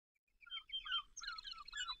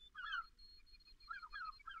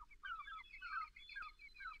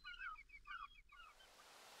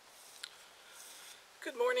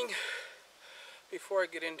Good morning. Before I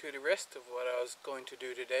get into the rest of what I was going to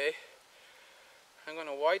do today, I'm going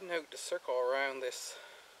to widen out the circle around this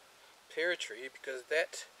pear tree because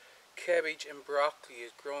that cabbage and broccoli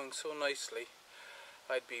is growing so nicely.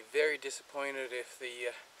 I'd be very disappointed if the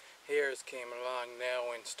hares came along now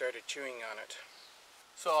and started chewing on it.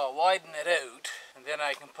 So I'll widen it out and then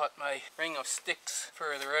I can put my ring of sticks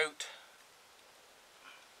further out.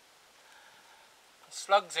 The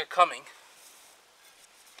slugs are coming.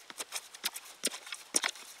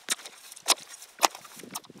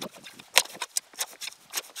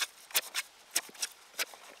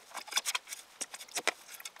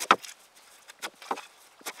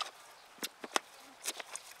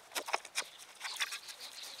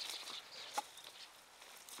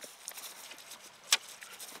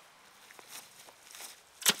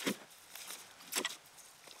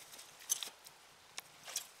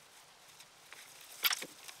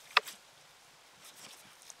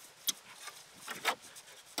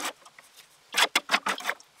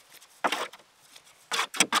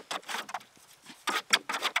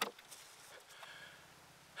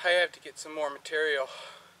 I have to get some more material.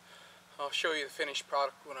 I'll show you the finished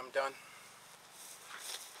product when I'm done.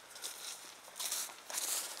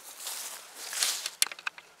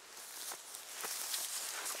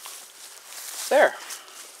 There.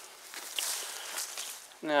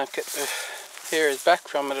 Now get the hairs back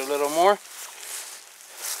from it a little more.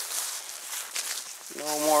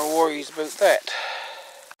 No more worries about that.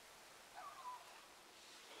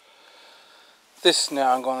 This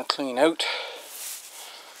now I'm going to clean out.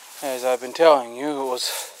 As I've been telling you, it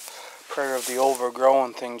was part of the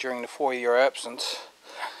overgrown thing during the 4-year absence.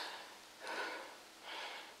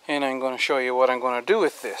 And I'm going to show you what I'm going to do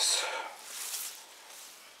with this.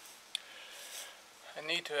 I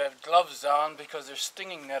need to have gloves on because there's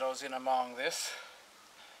stinging nettles in among this.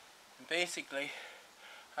 And basically,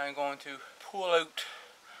 I'm going to pull out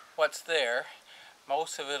what's there.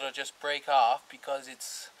 Most of it will just break off because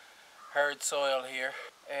it's hard soil here,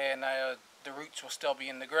 and the roots will still be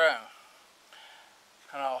in the ground.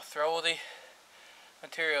 And I'll throw the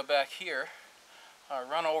material back here. I'll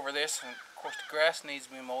run over this, and of course the grass needs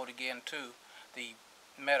to be mowed again too, the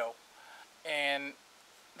meadow. And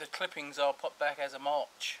the clippings I'll put back as a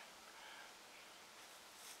mulch.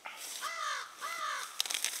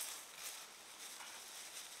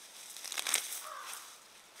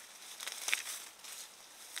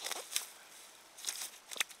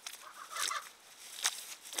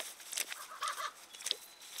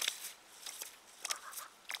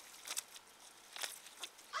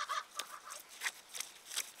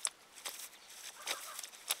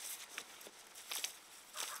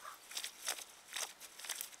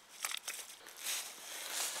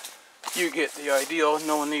 You get the idea.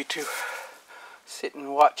 No need to sit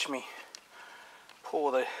and watch me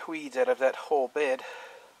pull the weeds out of that whole bed.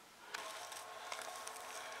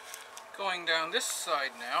 Going down this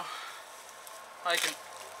side now, I can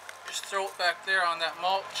just throw it back there on that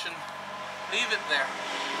mulch and leave it there.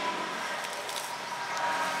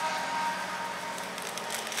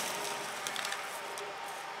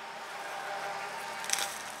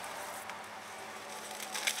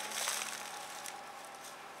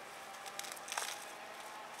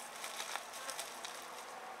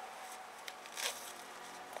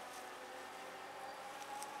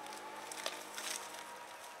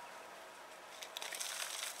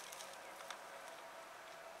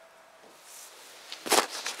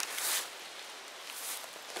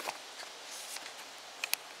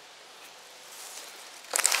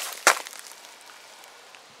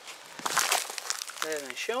 I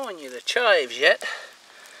haven't shown you the chives yet.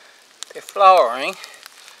 They're flowering.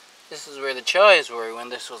 This is where the chives were when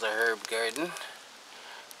this was a herb garden.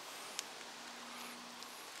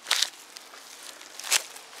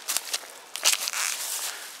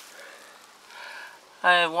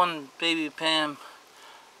 I have one baby Pam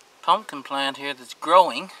pumpkin plant here that's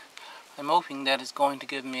growing. I'm hoping that it's going to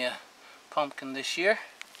give me a pumpkin this year.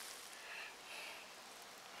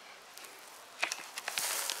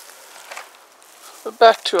 But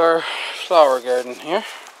back to our flower garden here.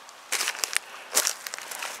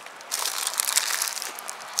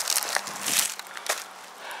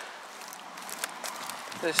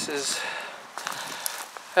 This is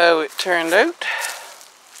how it turned out.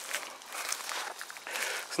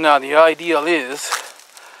 So now the ideal is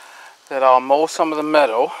that I'll mow some of the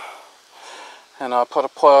meadow and I'll put a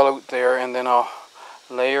pile out there, and then I'll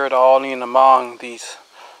layer it all in among these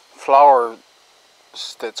flowers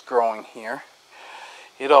that's growing here.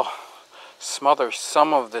 It'll smother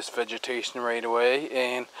some of this vegetation right away,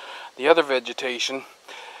 and the other vegetation,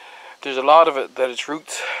 there's a lot of it that its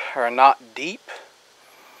roots are not deep,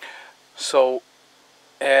 So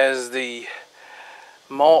as the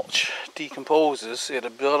mulch decomposes,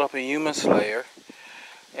 it'll build up a humus layer,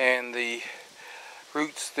 and the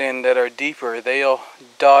roots then that are deeper, they'll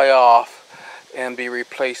die off and be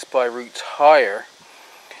replaced by roots higher,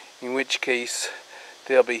 in which case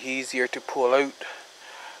they'll be easier to pull out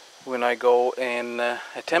when I go and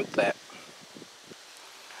attempt that.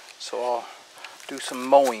 So I'll do some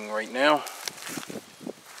mowing right now.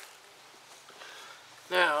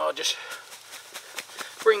 Now I'll just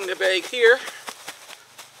bring the bag here.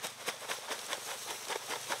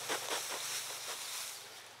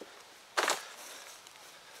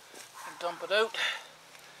 And dump it out.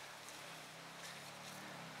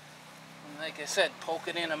 And like I said, poke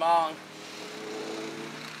it in among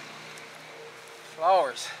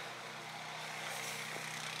flowers.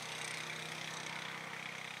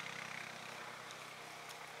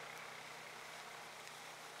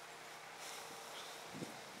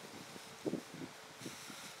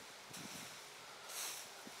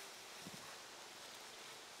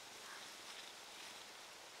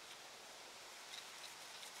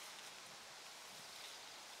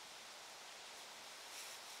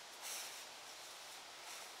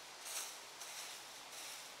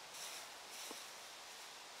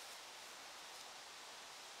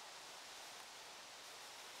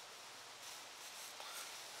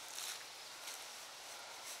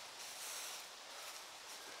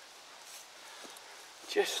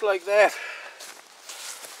 Just like that.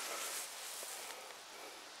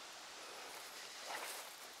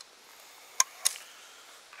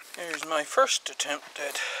 Here's my first attempt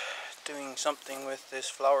at doing something with this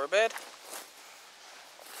flower bed.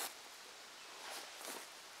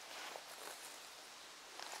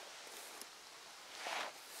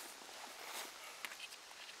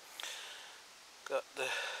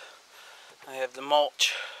 I have the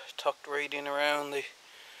mulch tucked right in around the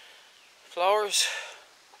flowers.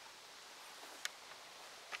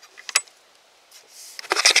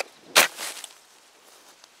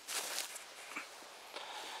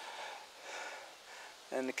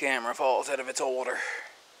 And the camera falls out of its holder.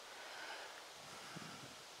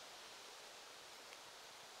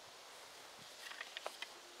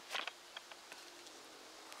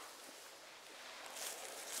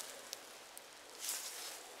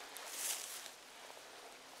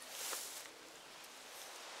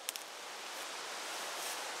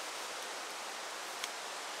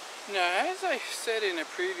 Now, as I said in a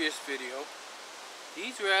previous video,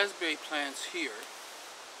 these raspberry plants here,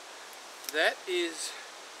 that is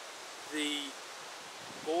the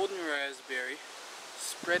golden raspberry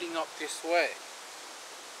spreading up this way.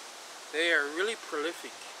 They are really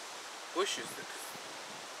prolific bushes.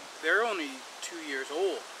 They're only 2 years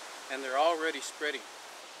old and they're already spreading.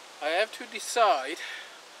 I have to decide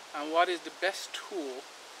on what is the best tool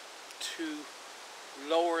to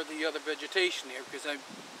lower the other vegetation here, because I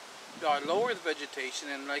lower the vegetation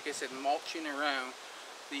and, like I said, mulching around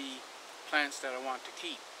the plants that I want to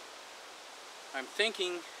keep. I'm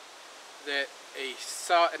thinking that a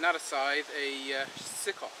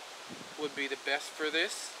sickle would be the best for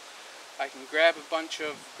this. I can grab a bunch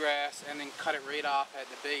of grass and then cut it right off at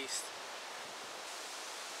the base.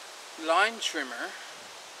 Line trimmer,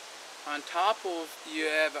 on top of you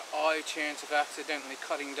have a high chance of accidentally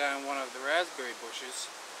cutting down one of the raspberry bushes.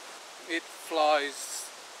 It flies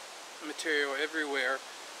material everywhere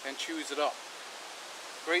and chews it up.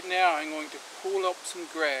 Right now I'm going to pull up some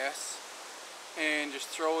grass and just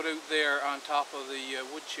throw it out there on top of the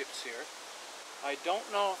wood chips here. I don't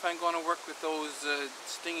know if I'm going to work with those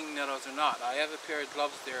stinging nettles or not. I have a pair of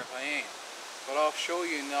gloves there if I am, but I'll show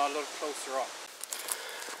you now a little closer up.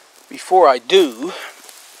 Before I do,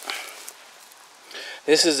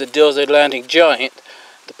 this is the Dill's Atlantic Giant.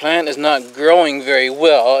 The plant is not growing very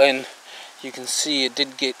well, and you can see it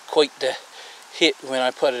did get quite the hit when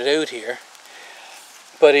I put it out here.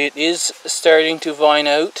 But it is starting to vine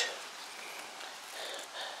out.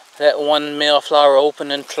 That one male flower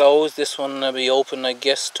opened and closed. This one will be open, I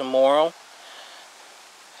guess, tomorrow.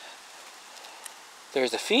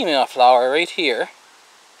 There's a female flower right here.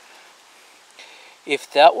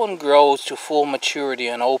 If that one grows to full maturity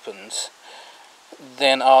and opens,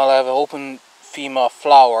 then I'll have an open female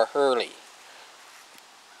flower early.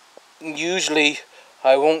 Usually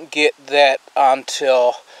I won't get that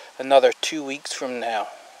until another 2 weeks from now.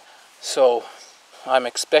 So I'm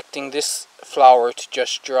expecting this flower to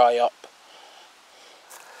just dry up.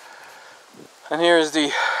 And here's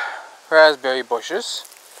the raspberry bushes.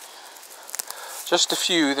 Just a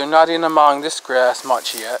few. They're not in among this grass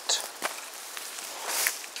much yet.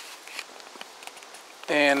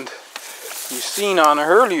 And you've seen on an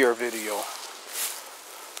earlier video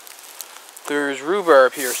There's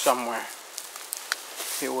rhubarb here somewhere.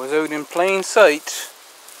 It was out in plain sight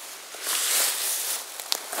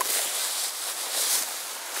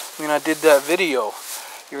when I did that video.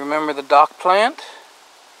 You remember the dock plant?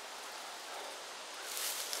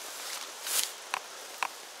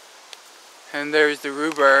 And there's the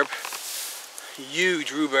rhubarb.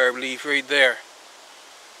 Huge rhubarb leaf right there.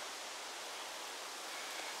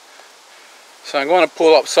 So I'm going to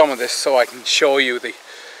pull up some of this so I can show you the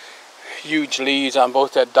huge leaves on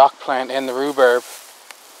both that dock plant and the rhubarb.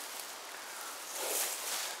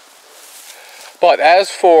 But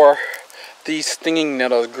as for these stinging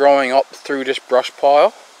nettles growing up through this brush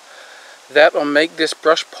pile, that will make this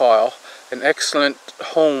brush pile an excellent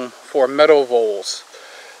home for meadow voles,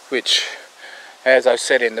 which, as I've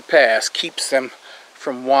said in the past, keeps them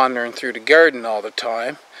from wandering through the garden all the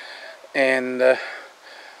time. And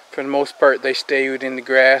for the most part they stay within the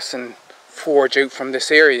grass and forage out from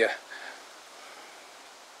this area.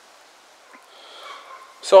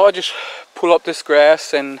 So I'll just pull up this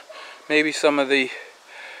grass and maybe some of the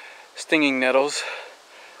stinging nettles,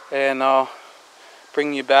 and I'll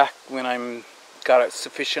bring you back when I'm got it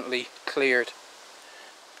sufficiently cleared.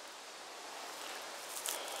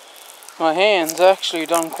 My hand's actually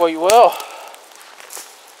done quite well.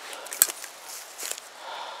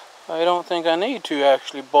 I don't think I need to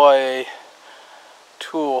actually buy a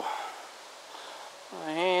tool.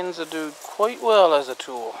 My hands do quite well as a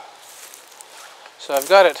tool. So I've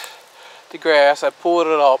got it, the grass, I pulled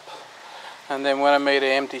it up, and then when I made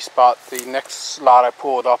an empty spot, the next slot I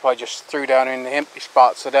pulled up, I just threw down in the empty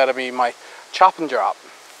spot, so that'll be my chop and drop.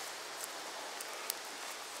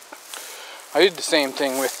 I did the same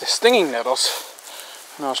thing with the stinging nettles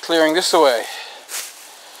when I was clearing this away.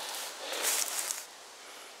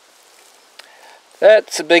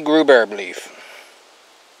 That's a big rhubarb leaf.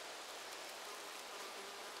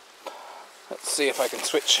 Let's see if I can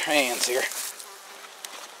switch hands here.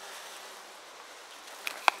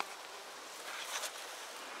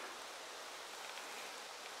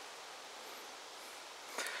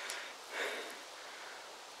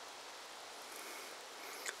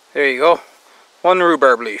 There you go, one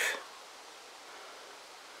rhubarb leaf.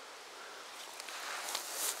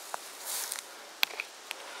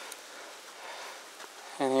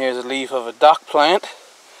 And here's a leaf of a dock plant.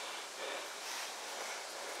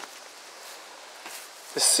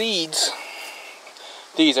 The seeds,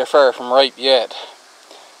 these are far from ripe yet.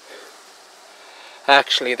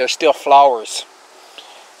 Actually, they're still flowers,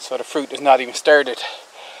 so the fruit is not even started.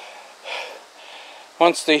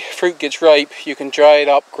 Once the fruit gets ripe, you can dry it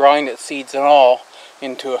up, grind it, seeds and all,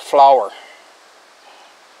 into a flour.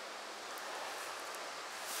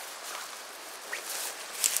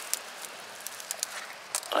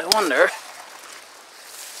 I wonder,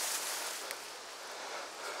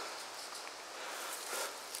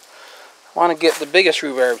 I want to get the biggest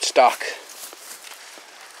rhubarb stalk.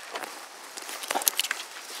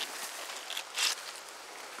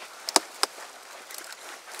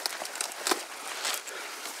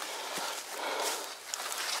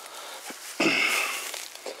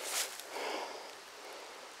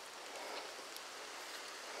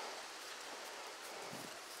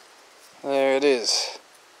 There it is.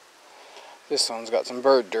 This one's got some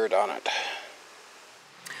bird dirt on it.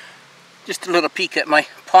 Just a little peek at my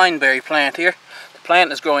pineberry plant here. The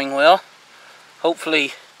plant is growing well.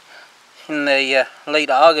 Hopefully in the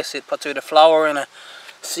late August it puts out a flower and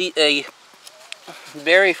a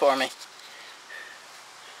berry for me.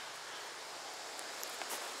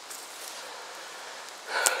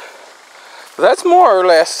 That's more or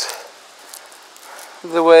less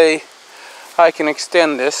the way I can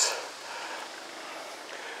extend this.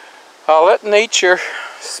 I'll let nature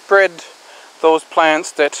spread those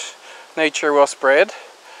plants that nature will spread,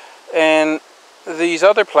 and these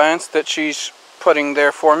other plants that she's putting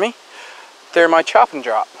there for me, they're my chop and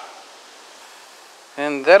drop.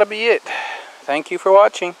 And that'll be it. Thank you for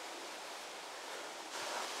watching.